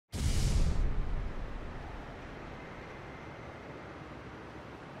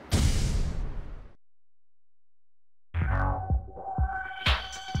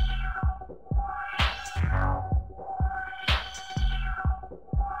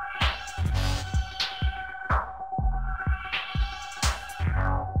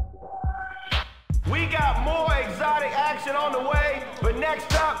action on the way, but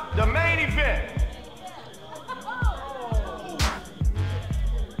next up, the main event.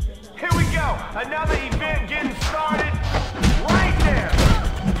 Here we go, another event getting started right there.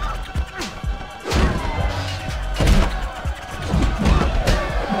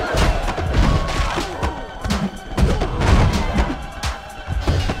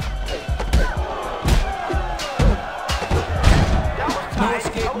 No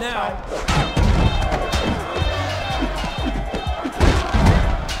escape now.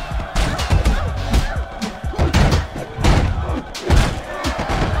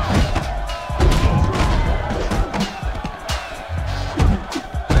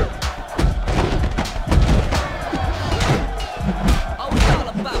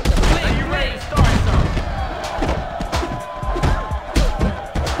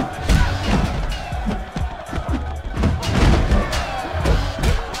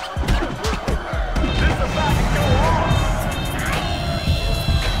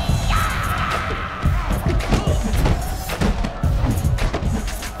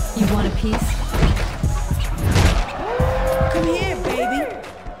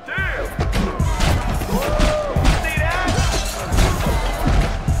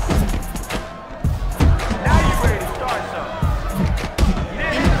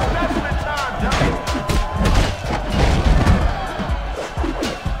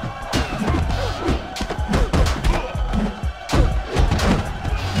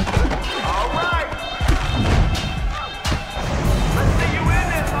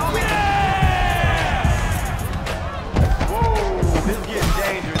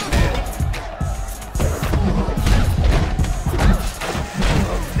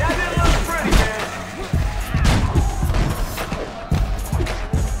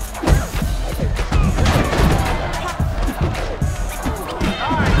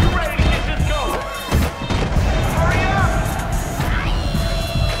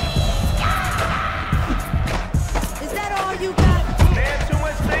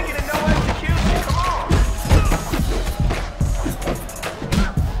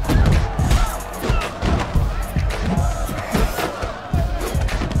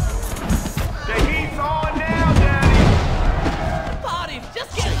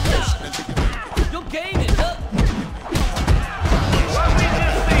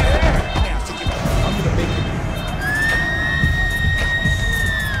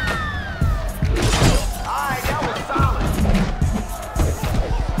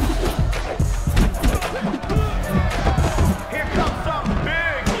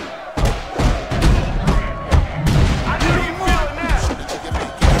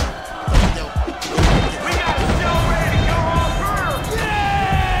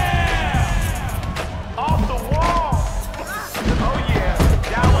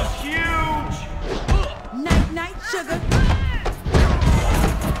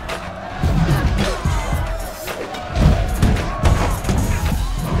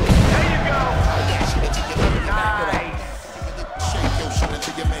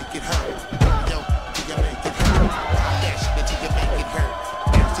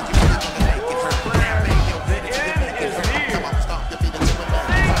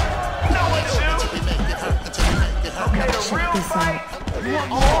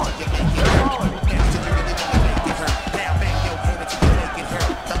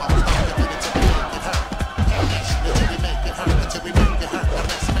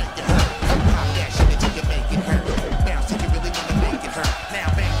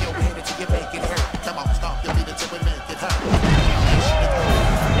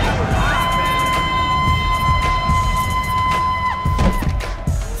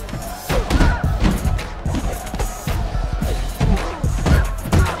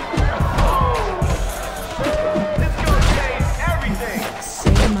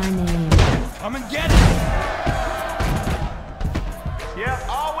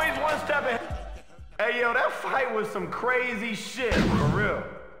 Some crazy shit, for real.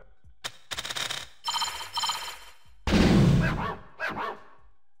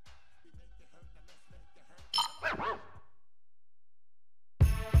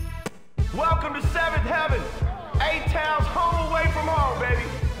 Welcome to Seventh Heaven, A-Town's home away from home, baby.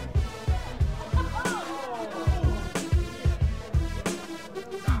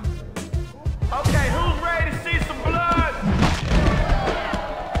 Okay, who's ready to see some blood?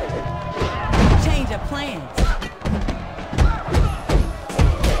 Change of plans.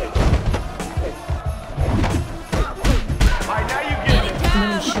 Are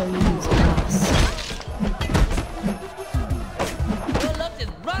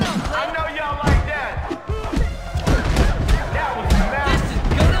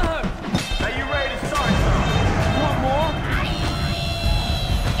you ready to start something? Want more?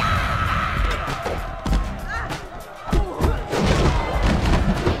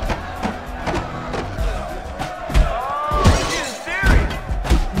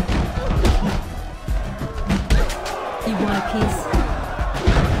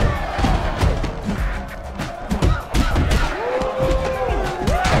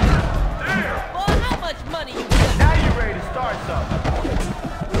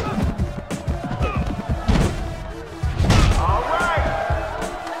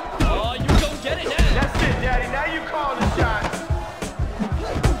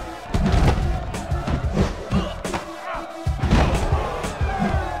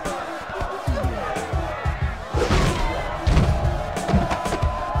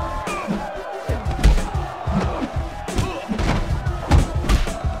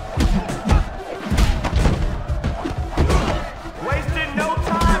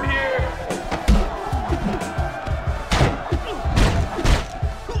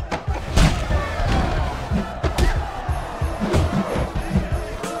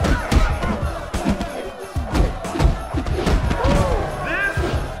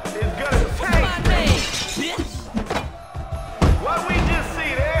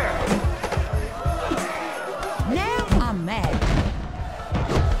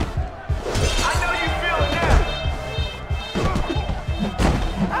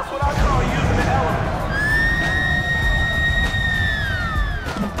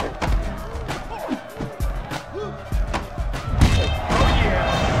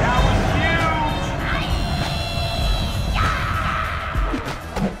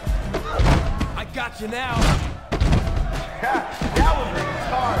 you now. That was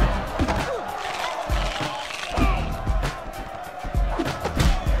retarded.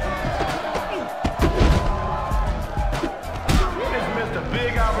 You just missed a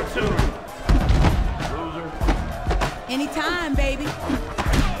big opportunity, loser. Anytime, baby.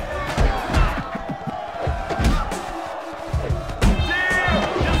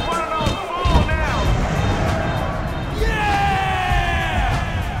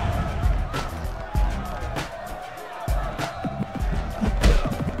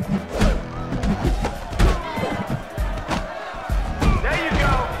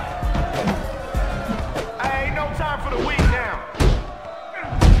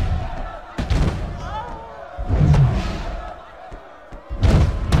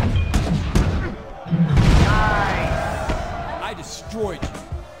 Destroyed you.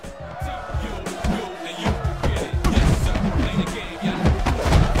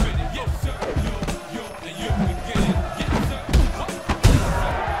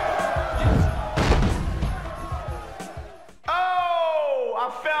 Oh, I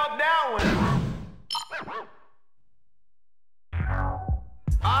felt that one.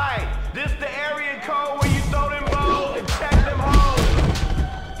 Alright, this the area code where you throw them balls and check them hoes.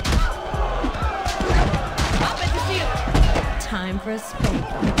 I'll bet you see it. Time for a spank.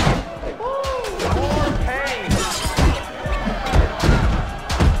 More pain.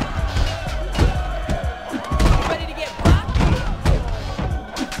 Ready to get popped?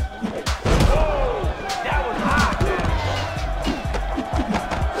 Whoa, that was hot, man.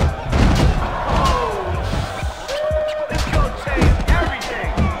 Oh, this gonna change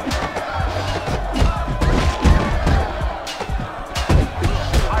everything.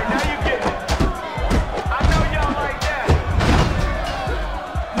 Alright, now you get it. I know y'all like that.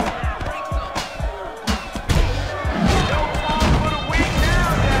 Don't talk for the weak now,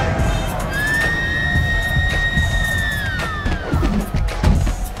 Daddy.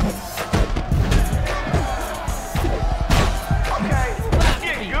 Okay, let's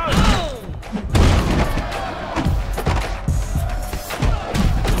get good.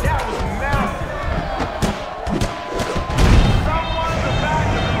 That was massive. Someone's about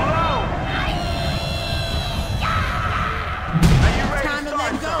to blow. Are you ready Time to to let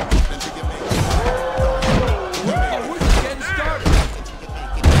start go. something? Oh, we're just getting started.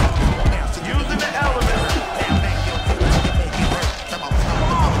 Using the elevator. Come on,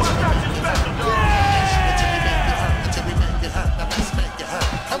 what's out your special, dog?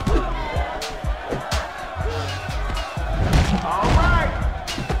 All right.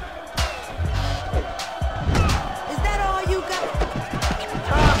 Is that all you got?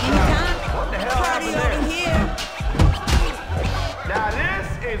 Time. What the hell Party happened over there? here. Now this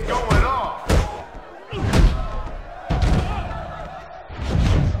is going off.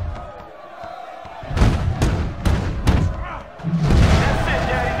 That's it,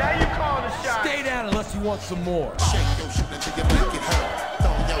 Daddy. Now you calling the shot. Stay down unless you want some more.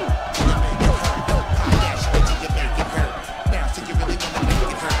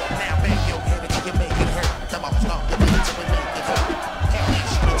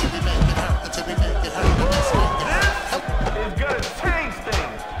 It's gonna change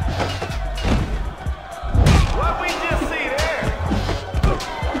things. What we just see there.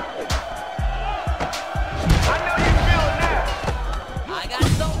 I know you feeling that. I got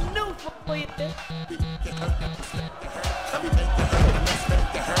something new for you.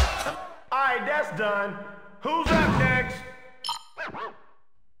 Alright, that's done. Who's up next?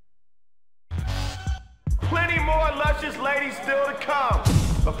 Plenty more luscious ladies still to come.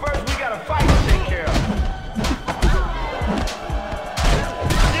 But first we got a fight to take care of.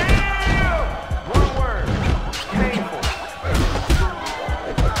 Yeah! One word. Painful.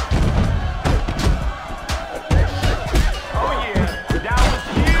 Oh yeah, that was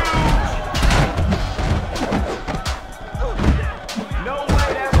huge. No way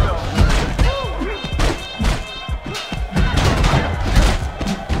that's over.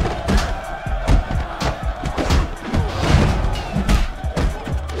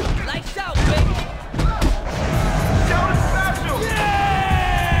 Lights out, baby. Show the special.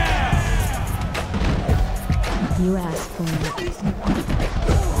 You asked for it.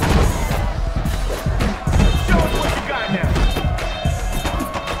 Show us what you got now.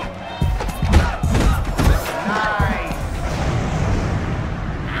 Nice.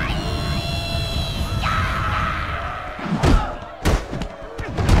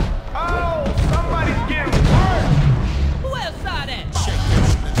 Oh, somebody's getting work. Who else saw that?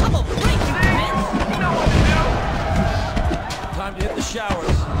 I'm gonna break you, Vince. You know what to do. Time to hit the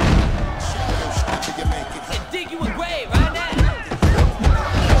showers. And dig you a grave right now.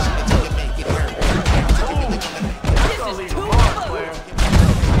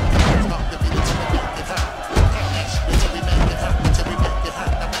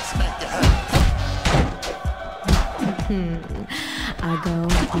 I go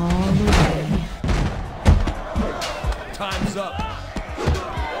all the way. Time's up.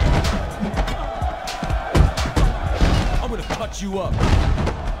 I'm gonna cut you up.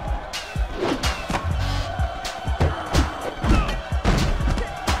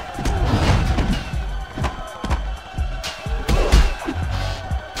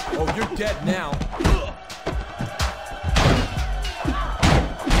 Oh, you're dead now.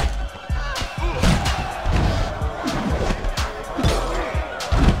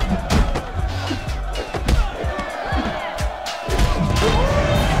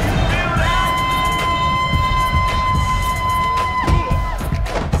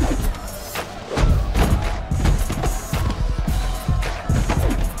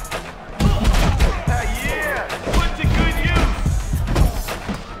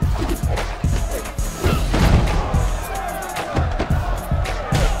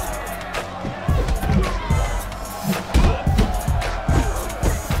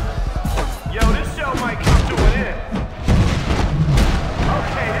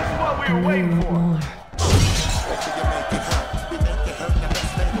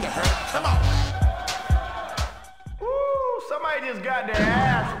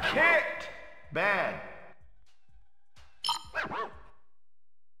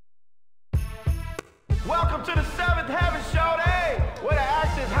 Welcome to the 7th Heaven Show, where the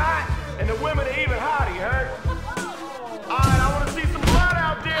action's hot and the women are even hotter, you heard? Alright, I want to see some blood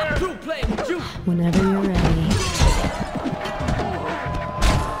out there. Through playing with you. Whenever you're ready.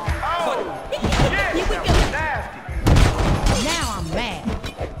 Oh, shit, Here we that go. was nasty. Now I'm mad.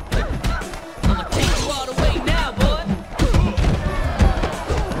 I'ma take you all the way now, boy.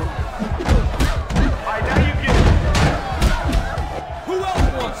 Alright, now you get it. Who else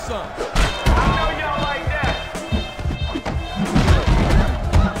wants some? I know y'all like that.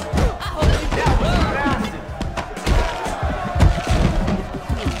 I hope you That was nasty.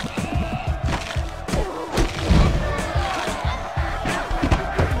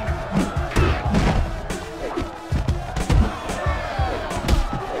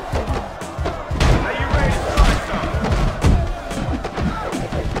 Are you ready to start something?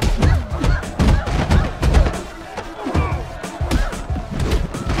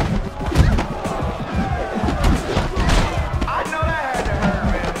 I know that had to hurt,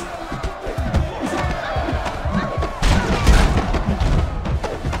 man.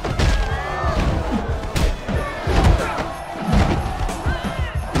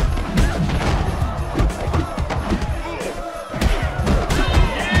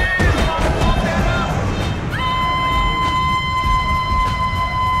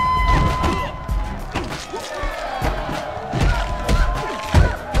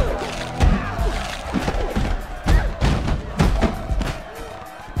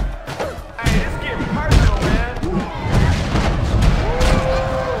 Hey, this getting personal, man.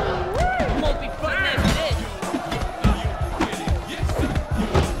 won't be frontin' after this.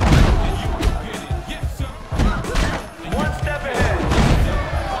 One step ahead.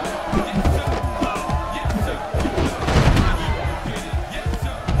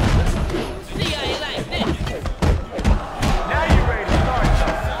 See how you like this. Now you ready to start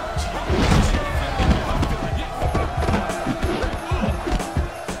something.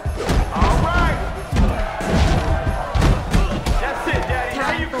 All right. That's it, Daddy.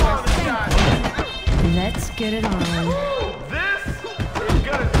 Now you call the shot. Let's get it on. This is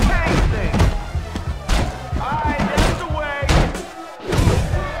gonna change things. All right, that's the way.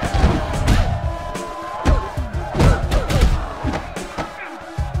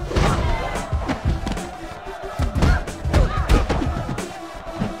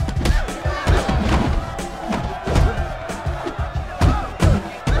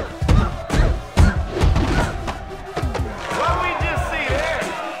 What we just see there?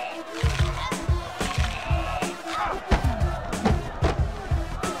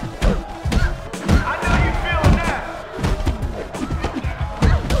 I know you feeling that.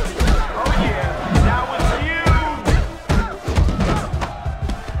 Oh yeah, that was huge.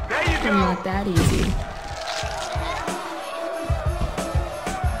 There you And go. not that easy.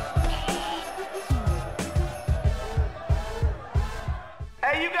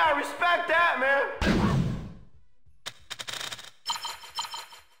 Hey, you gotta respect that, man.